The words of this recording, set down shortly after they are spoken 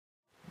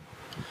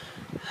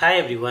Hi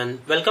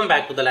everyone, welcome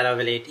back to the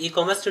Laravel 8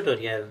 e-commerce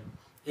tutorial.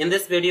 In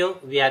this video,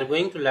 we are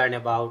going to learn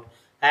about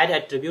add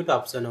attribute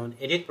option on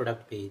edit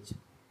product page.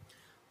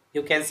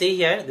 You can see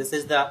here, this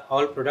is the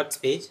all products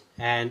page,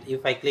 and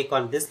if I click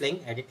on this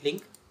link, edit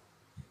link,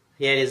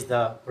 here is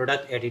the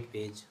product edit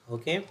page.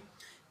 Okay.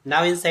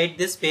 Now inside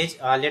this page,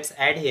 let's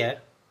add here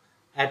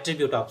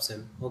attribute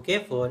option. Okay,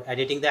 for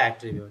editing the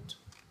attribute.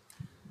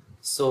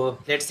 So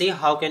let's see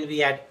how can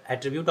we add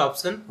attribute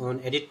option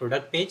on edit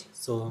product page.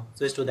 So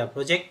switch to the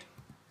project.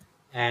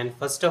 And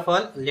first of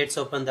all, let's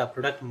open the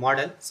product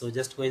model. So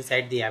just go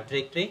inside the app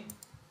directory,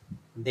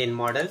 then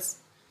models,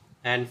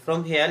 and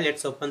from here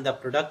let's open the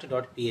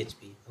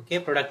product.php. Okay,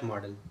 product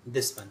model,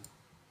 this one.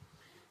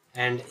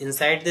 And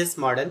inside this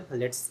model,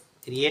 let's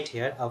create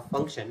here a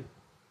function.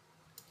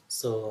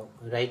 So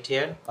right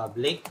here,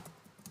 public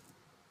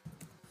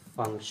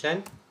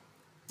function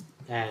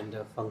and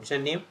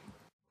function name,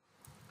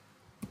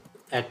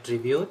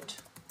 attribute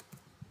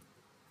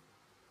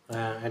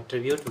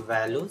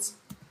values.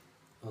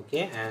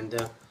 Okay,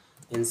 and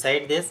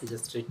inside this,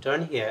 just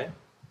return here,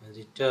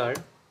 return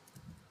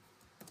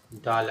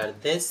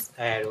 $this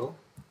arrow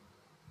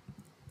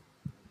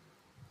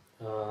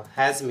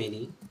has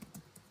many,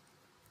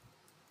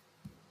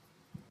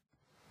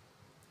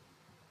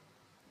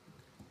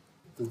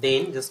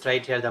 then just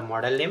write here the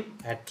model name,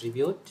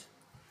 attribute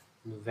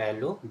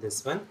value,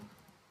 this one,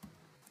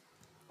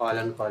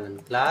 colon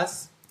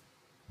class,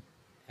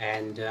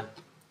 and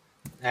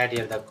add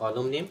here the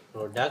column name,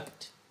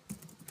 product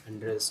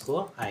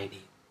underscore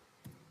id.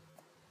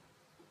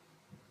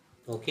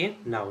 Okay,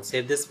 now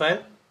save this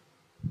file.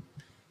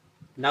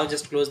 Now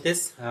just close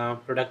this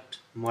product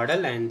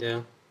model,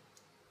 and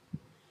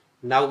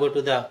now go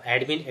to the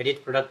admin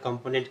edit product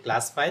component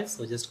class file.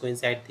 So just go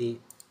inside the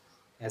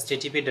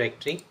http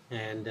directory,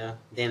 and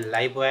then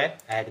livewire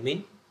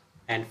admin,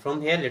 and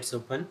from here let's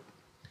open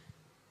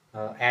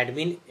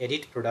admin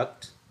edit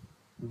product,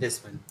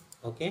 this one.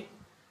 Okay,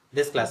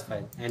 this class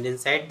file, and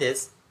inside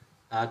this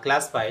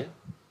class file,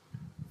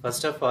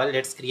 first of all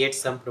let's create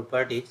some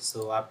properties.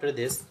 So after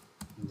this,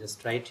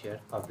 just write here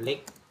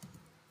public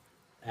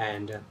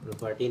and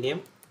property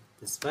name,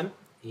 this one,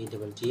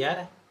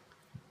 EWTR,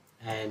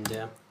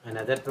 and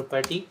another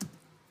property,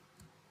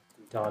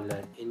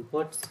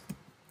 $inputs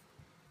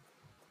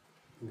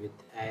with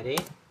array.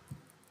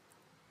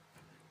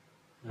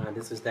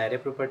 This is the array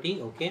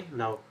property. Okay,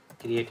 now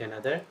create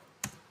another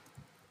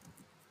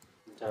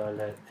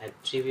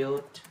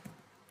 $attribute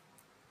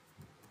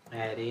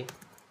array,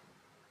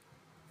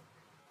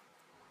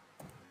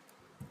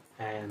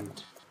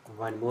 and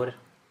one more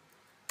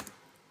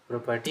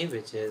property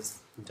which is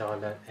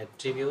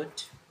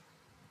 $attribute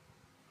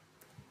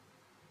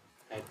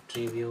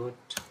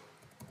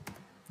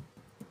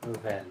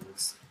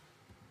values.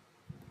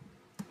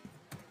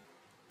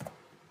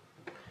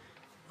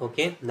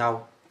 Okay,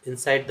 now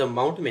inside the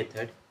mount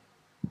method,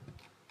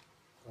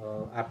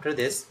 after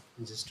this,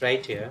 just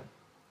write here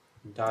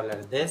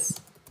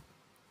 $this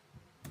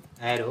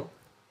arrow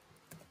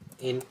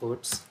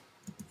inputs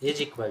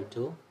is equal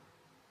to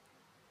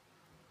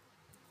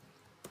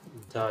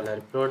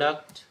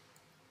 $product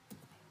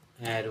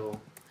arrow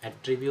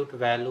attribute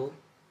value.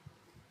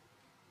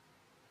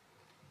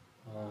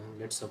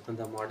 Let's open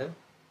the model.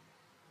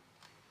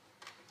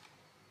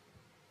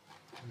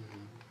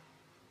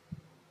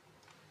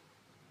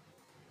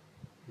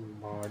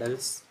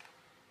 Models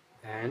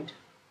and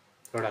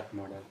product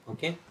model.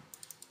 Okay,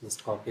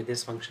 just copy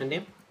this function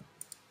name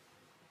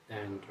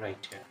and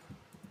write here.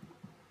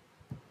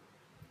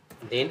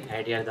 Then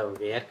add here the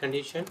where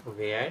condition,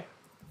 where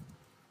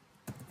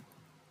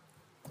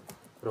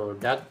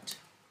product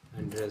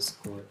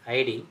underscore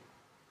id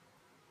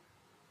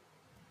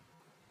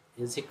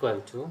is equal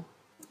to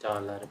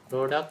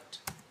 $product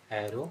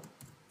arrow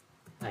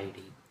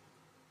id.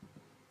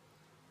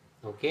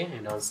 Okay,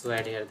 and also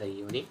add here the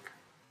unique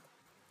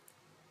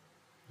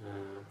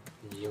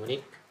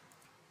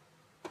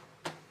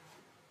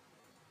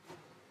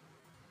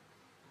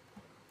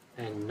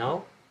and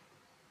now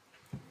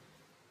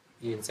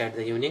inside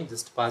the unique,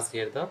 just pass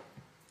here the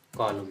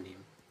column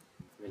name,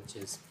 which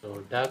is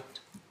product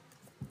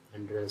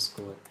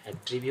underscore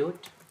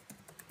attribute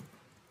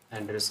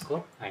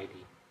underscore id,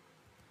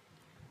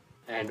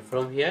 and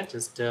from here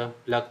just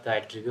plug the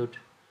attribute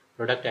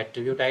product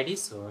attribute id.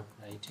 So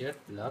right here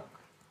plug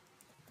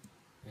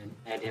and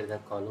add here the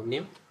column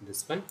name,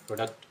 this one,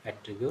 product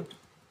attribute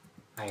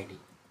id.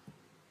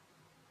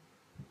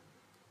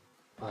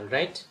 All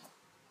right,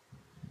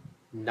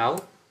 now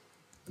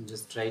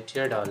just write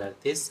here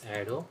 $this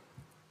arrow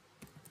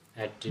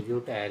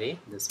attribute array,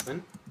 this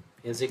one,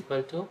 is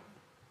equal to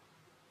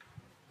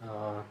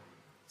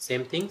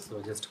same thing.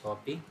 So just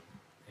copy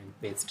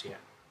and paste here.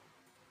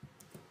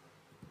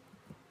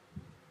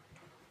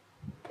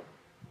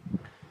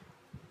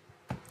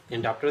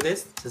 And after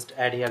this, just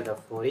add here the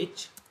for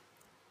each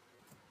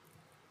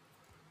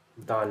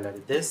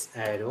 $this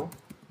arrow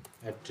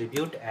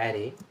attribute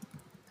array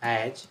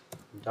as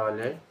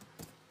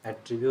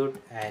 $attribute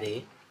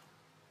array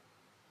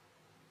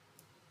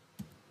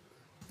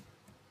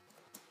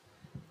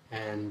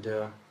and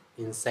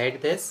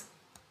inside this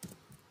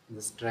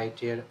just write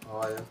here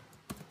all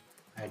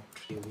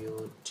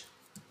attribute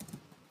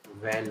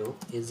value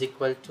is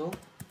equal to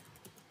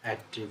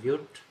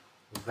attribute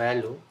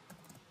value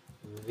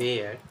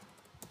where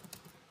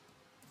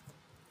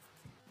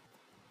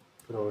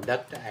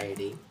product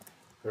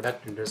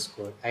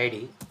underscore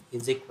id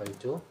is equal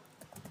to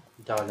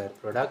dollar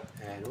product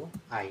arrow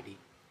id.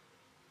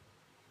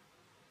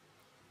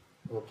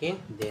 Okay,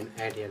 then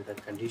add here the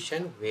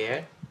condition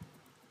where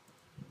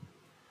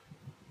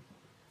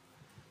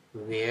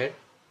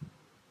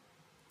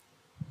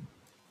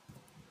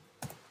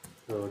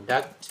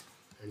product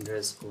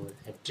underscore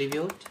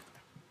attribute,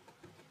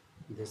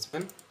 this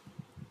one,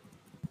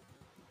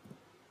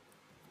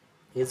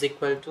 is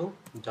equal to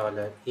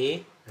dollar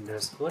a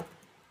underscore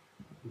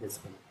this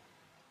one.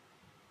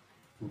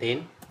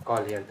 Then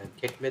call here the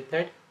get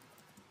method,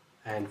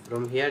 and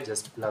from here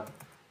just plug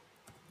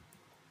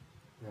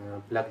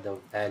the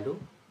value.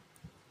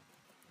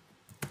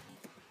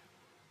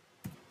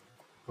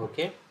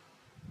 Okay,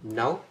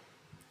 now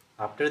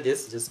after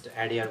this just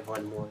add here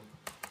one more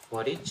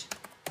for each,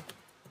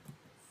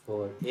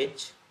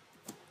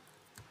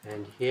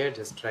 and here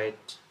just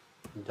write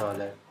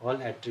dollar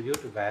all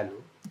attribute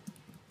value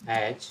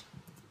as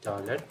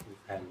dollar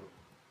value.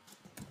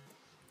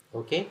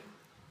 Okay,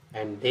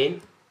 and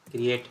then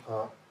create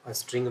a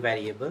string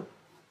variable.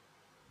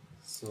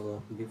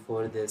 So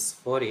before this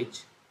for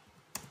each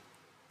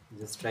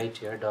just write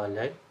here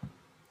dollar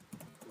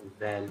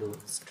value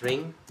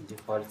string,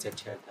 default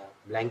set here the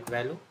blank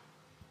value,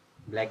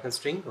 blank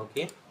string.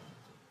 Okay,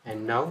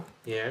 and now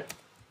here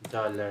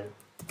dollar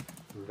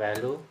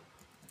value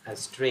a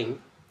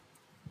string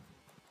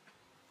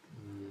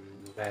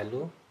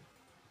value,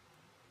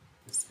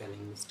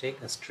 spelling mistake,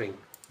 a string,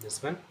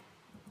 this one,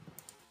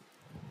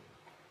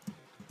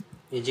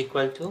 is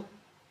equal to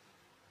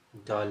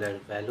dollar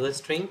value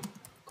string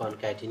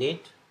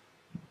concatenate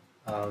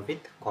with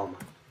comma.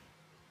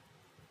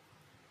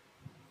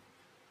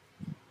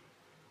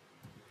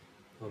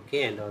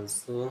 Okay, and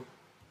also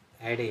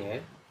add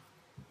here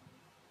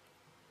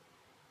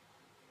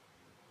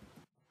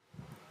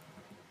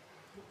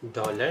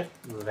dollar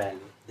value,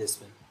 this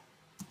one.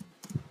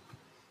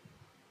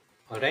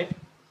 Alright,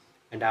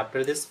 and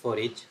after this for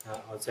each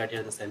also add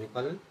here the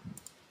semicolon,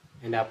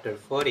 and after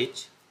for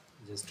each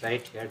just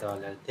write here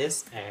dollar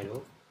this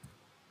arrow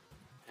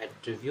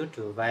attribute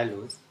to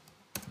values,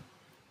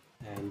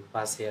 and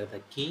pass here the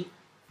key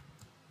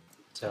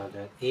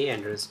dollar a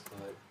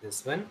underscore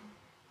this one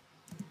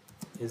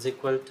is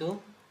equal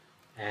to,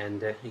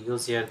 and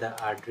use here the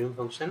rtrim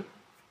function,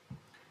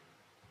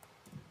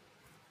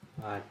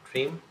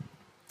 rtrim,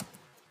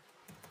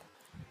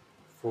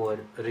 for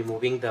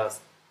removing the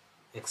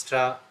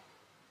extra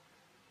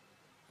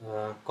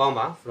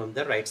comma from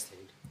the right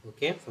side.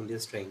 Okay, from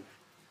this string.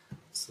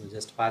 So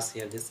just pass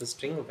here this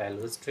string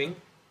value string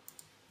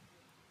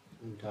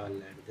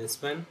dollar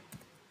this one,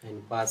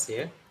 and pass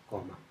here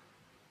comma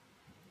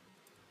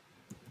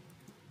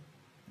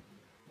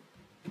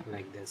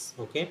like this.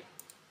 Okay,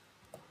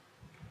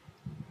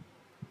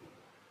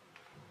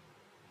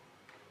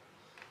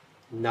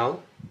 now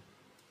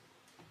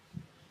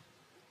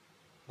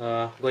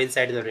go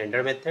inside the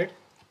render method,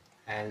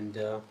 and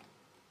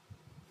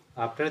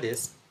after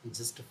this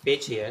just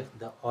fetch here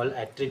the all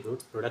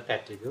attributes, product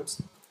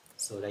attributes.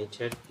 So write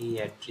here p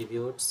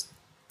attributes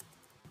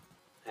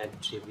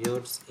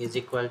is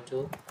equal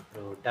to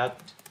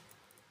product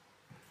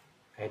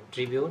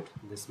attribute,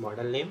 this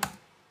model name,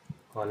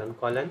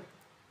 colon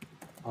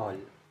all,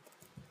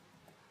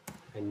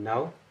 and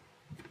now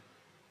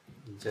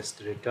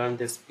just return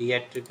this p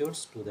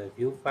attributes to the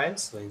view file.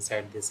 So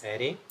inside this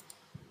array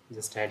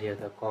just add here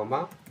the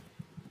comma,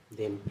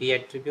 then p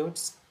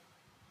attributes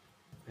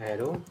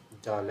arrow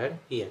dollar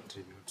p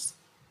attributes.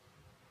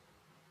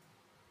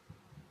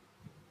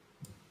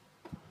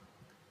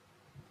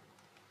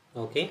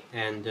 Okay,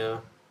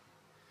 and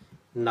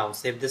now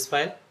save this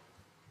file.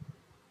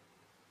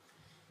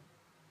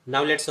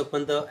 Now let's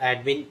open the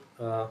admin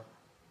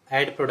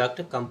add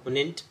product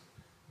component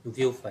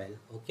view file.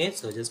 Okay,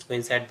 so just go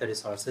inside the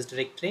resources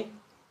directory,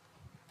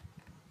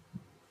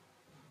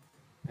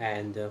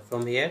 and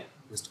from here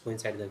just go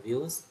inside the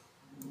views,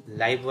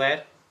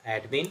 livewire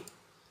admin,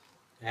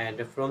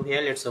 and from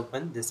here let's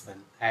open this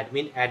one,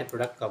 admin add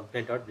product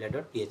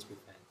component.blade.php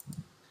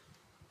file,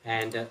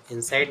 and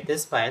inside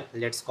this file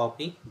let's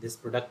copy this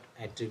product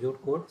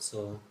attribute code.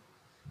 So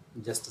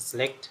just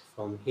select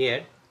from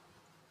here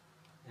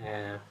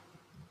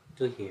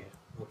to here.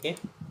 Okay,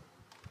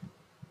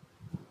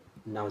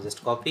 now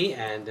just copy,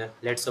 and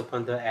let's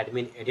open the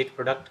admin edit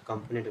product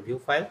component view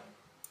file.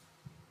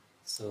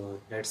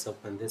 So let's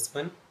open this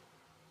one,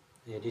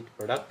 edit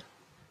product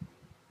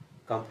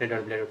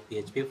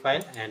component.blade.php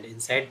file, and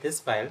inside this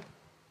file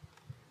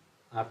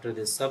after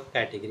this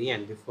subcategory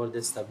and before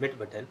this submit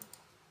button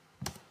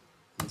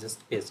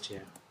just paste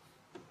here.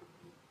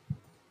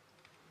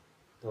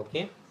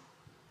 Okay,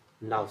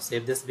 now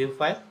save this view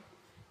file.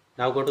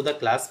 Now go to the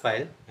class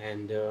file,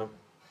 and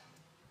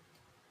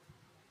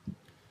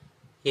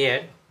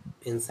here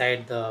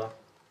inside the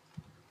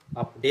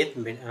update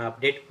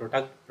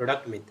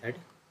product method.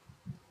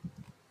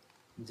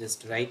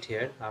 Just write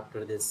here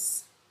after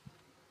this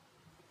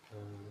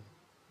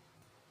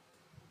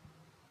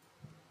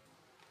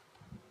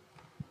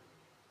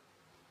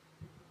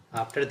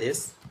after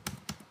this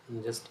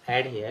just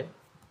add here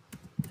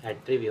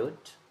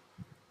attribute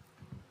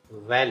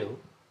value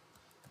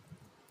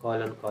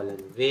colon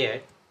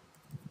where,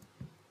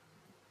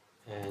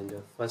 and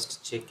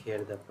first check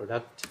here the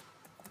product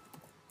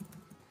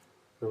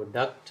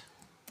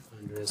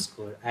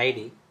underscore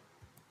id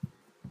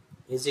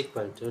is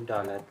equal to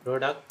dollar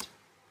product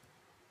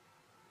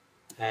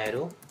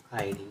arrow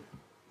id.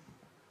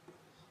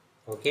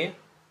 Okay,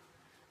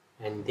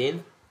 and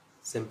then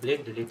simply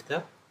delete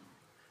the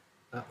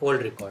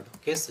old record.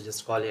 Okay, so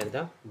just call here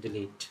the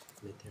delete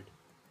method,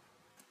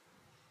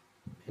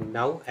 and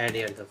now add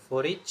here the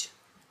for each,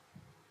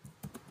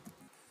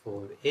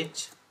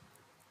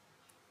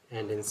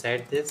 and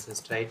inside this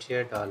just write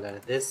here dollar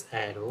this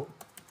arrow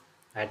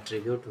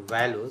attribute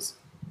values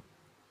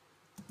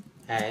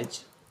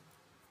as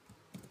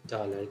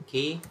dollar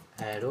key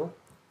arrow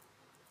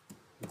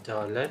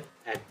dollar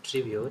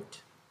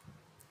attribute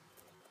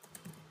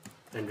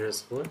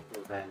underscore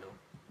value.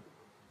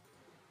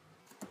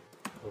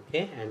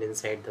 Okay, and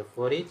inside the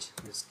for each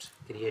just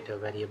create a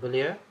variable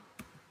here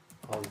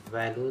of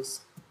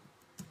values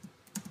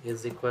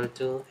is equal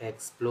to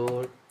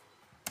explore,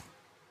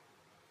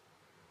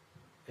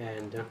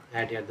 and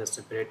add here the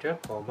separator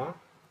comma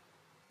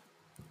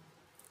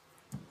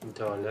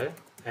dollar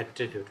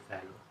attribute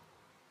value,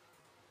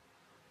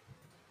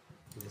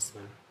 this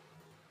one,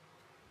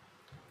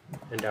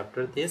 and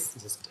after this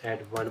just add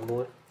one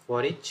more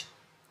for each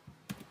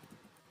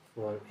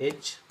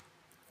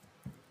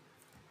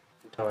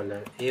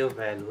dollar a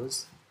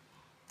values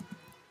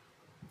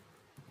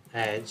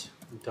as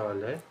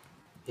dollar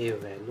a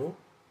value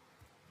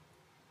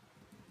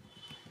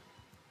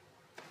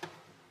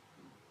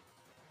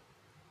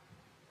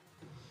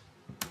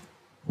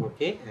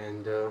okay,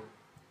 and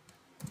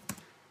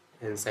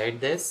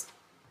inside this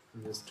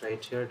just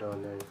write here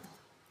dollar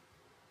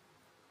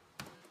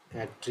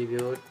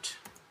attribute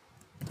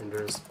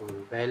underscore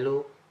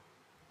value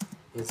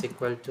is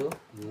equal to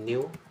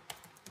new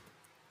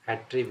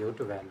attribute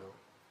value,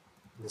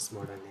 this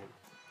model name.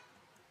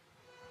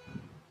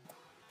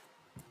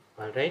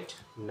 Alright,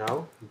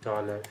 now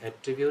dollar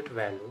attribute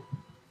value,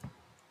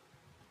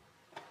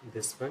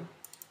 this one,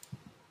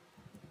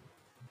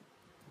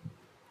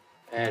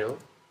 arrow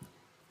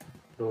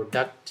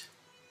product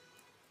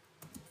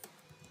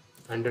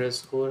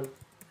underscore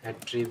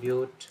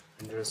attribute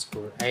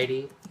underscore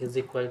id is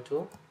equal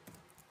to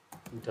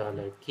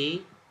dollar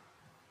key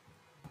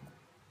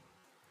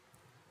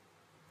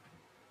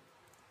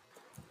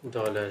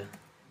dollar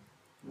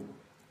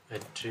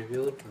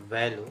attribute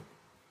value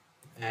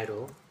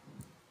arrow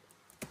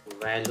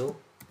value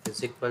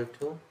is equal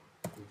to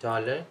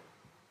dollar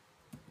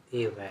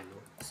a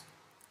value,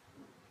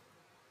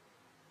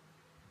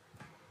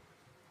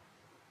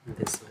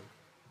 this one,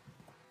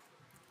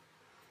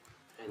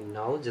 and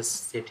now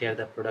just set here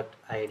the product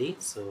id,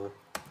 so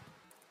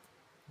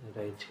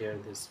write here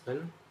this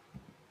one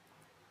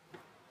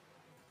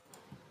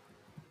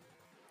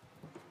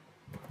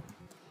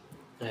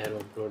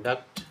arrow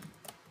product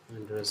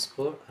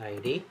underscore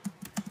id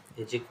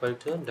is equal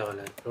to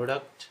dollar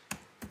product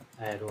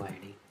arrow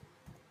id.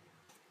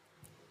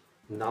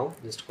 Now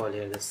just call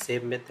here the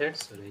save method,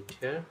 so right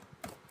here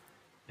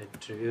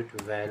attribute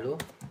value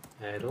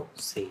arrow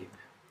save.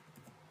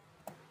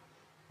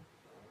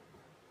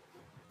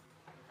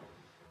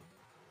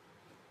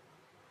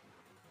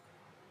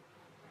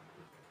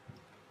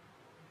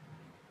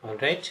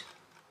 Alright,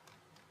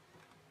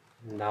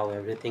 now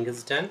everything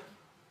is done.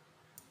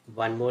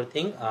 One more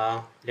thing,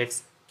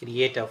 let's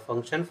create a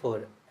function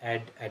for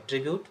add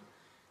attribute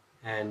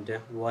and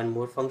one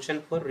more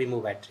function for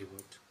remove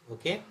attribute.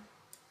 Okay,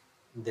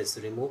 this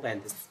remove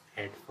and this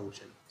add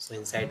function. So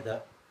inside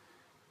the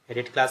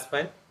edit class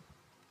file,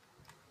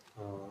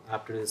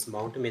 after this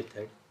mount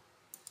method,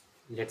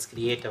 let's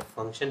create a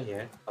function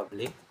here,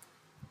 public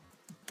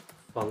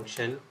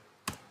function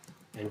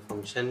and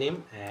function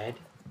name add,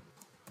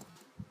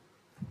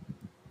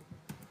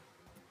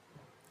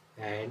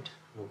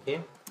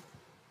 okay,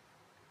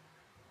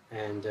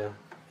 and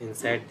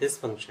inside this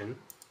function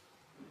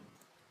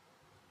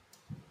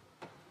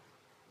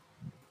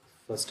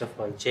first of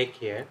all check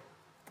here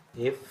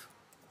if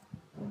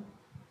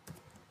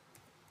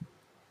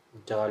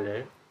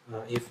dollar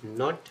if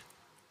not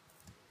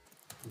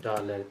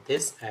dollar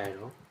this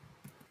arrow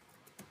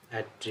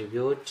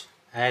attribute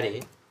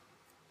arrow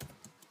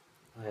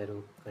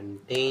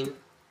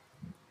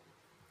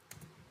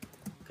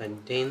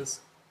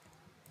contains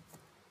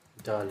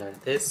dollar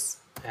this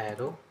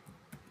arrow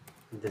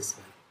this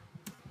one.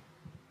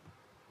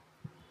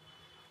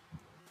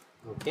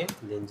 Okay,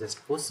 then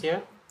just push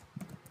here,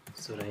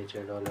 so write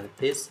here dollar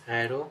this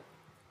arrow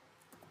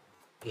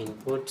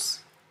inputs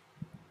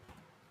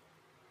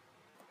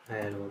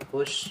arrow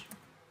push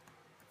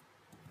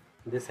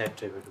this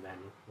attribute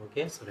value.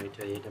 Okay, so write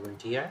here a double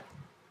tr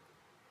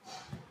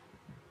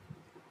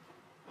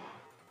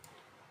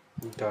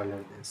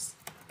 $this.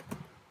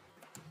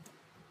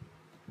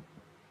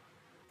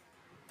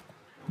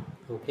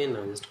 Okay,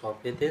 now just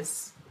copy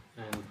this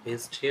and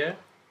paste here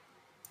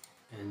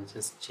and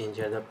just change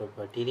here the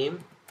property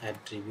name,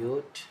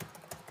 attribute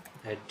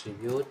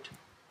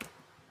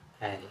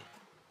array.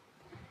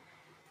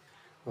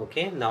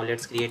 Okay, now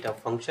let's create a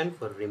function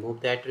for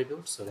remove the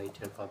attribute. So write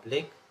here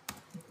public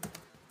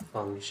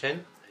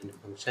function and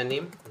function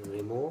name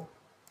remove,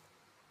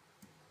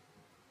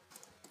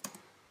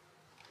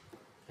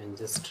 and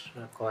just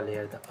call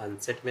here the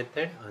unset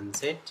method,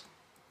 unset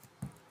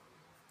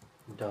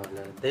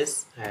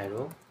 $this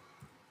arrow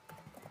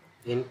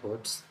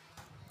inputs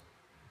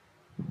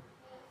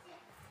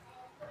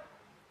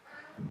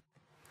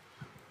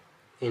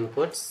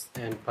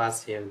and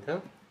pass here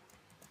the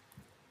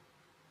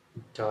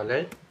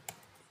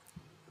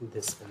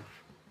 $this one,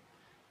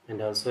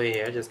 and also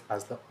here just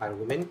pass the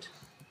argument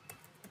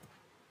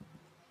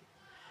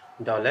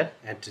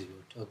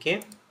 $attribute.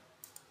 Okay,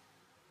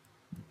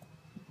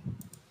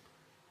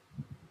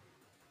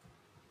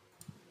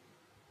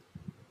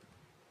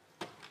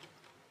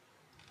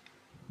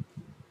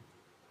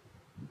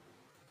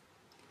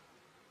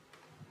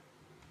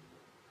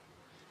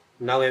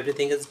 now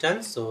everything is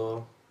done,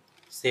 so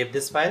save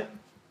this file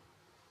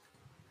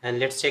and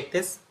let's check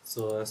this.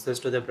 So switch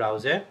to the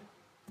browser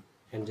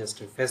and just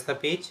refresh the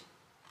page.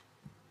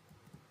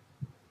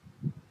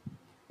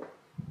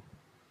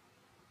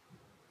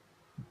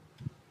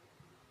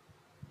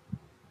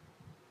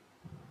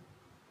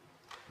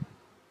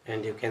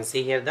 And you can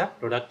see here the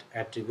product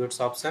attributes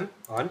option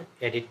on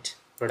edit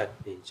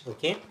product page.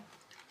 Okay,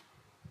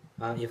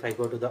 if I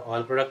go to the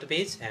all product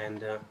page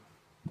and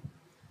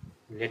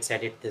let's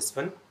edit this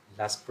one,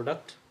 last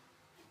product.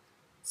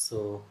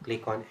 So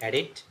click on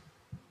edit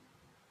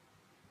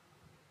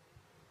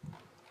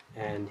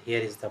and here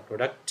is the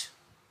product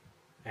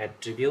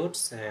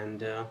attributes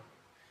and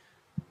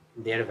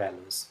their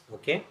values.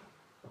 Okay,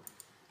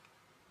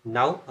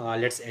 now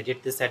let's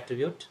edit this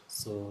attribute.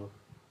 So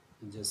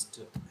just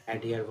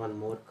add here one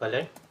more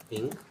color,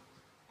 pink,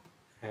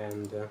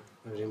 and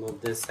remove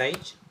this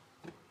size.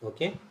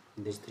 Okay,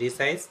 this 3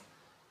 size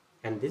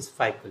and these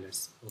 5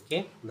 colors.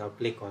 Okay, now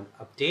click on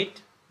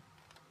update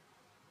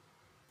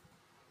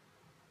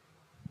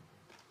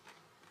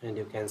and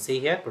you can see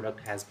here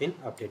product has been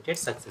updated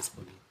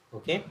successfully.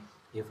 Okay,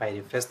 if I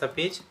refresh the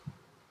page,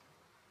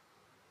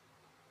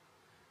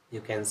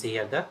 you can see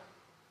here the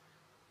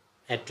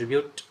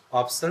attribute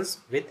options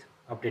with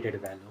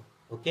updated value.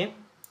 Okay,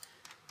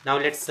 now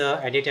let's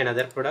edit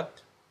another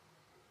product.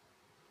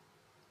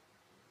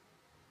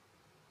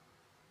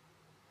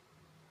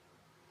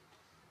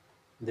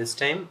 This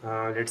time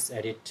let's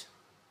edit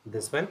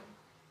this one,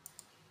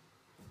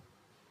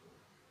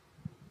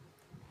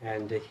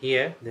 and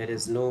here there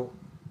is no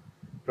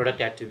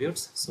product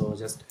attributes, so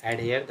just add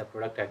here the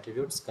product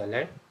attributes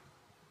color,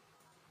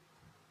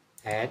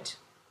 add.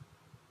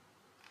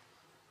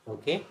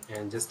 Okay,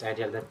 and just add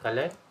here the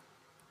color,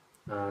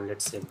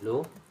 let's say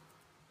blue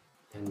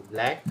and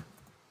black.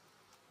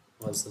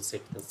 Also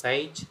set the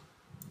size,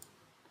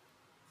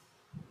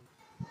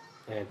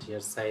 add here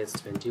size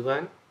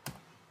 21,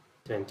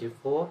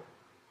 24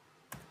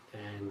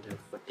 and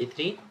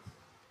 43.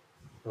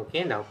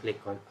 Okay, now click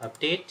on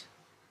update,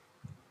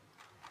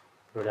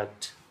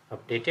 product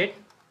updated,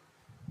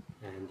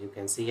 and you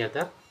can see here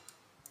the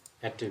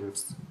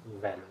attributes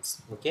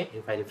values. Okay,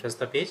 if I refresh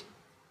the page,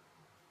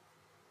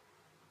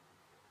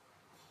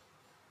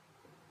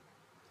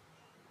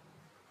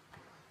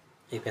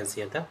 you can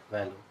see here the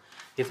value.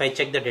 If I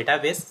check the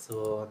database,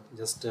 so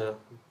just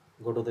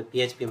go to the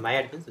PHP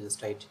myadmin, so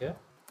just write here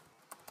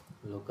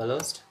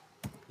localhost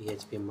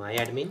PHP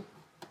myadmin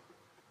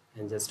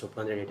and just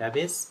open the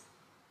database,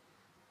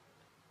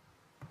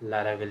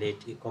 Laravel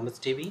 8 ecommerce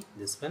DB,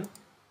 this one,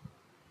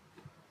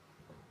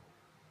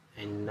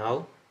 and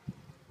now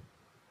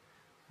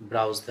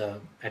browse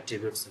the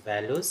attributes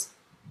values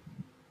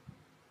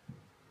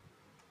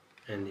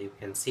and you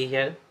can see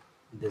here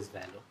this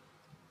value.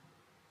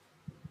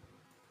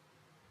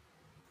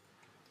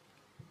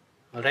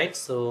 Alright,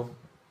 so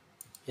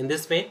in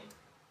this way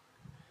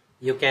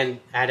you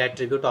can add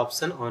attribute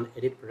option on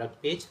edit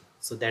product page.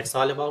 So that's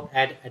all about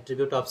add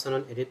attribute option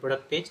on edit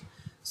product page.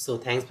 So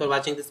thanks for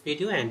watching this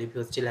video, and if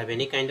you still have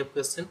any kind of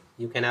question,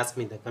 you can ask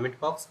me in the comment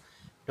box.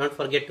 Don't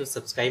forget to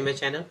subscribe my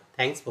channel.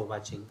 Thanks for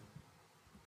watching.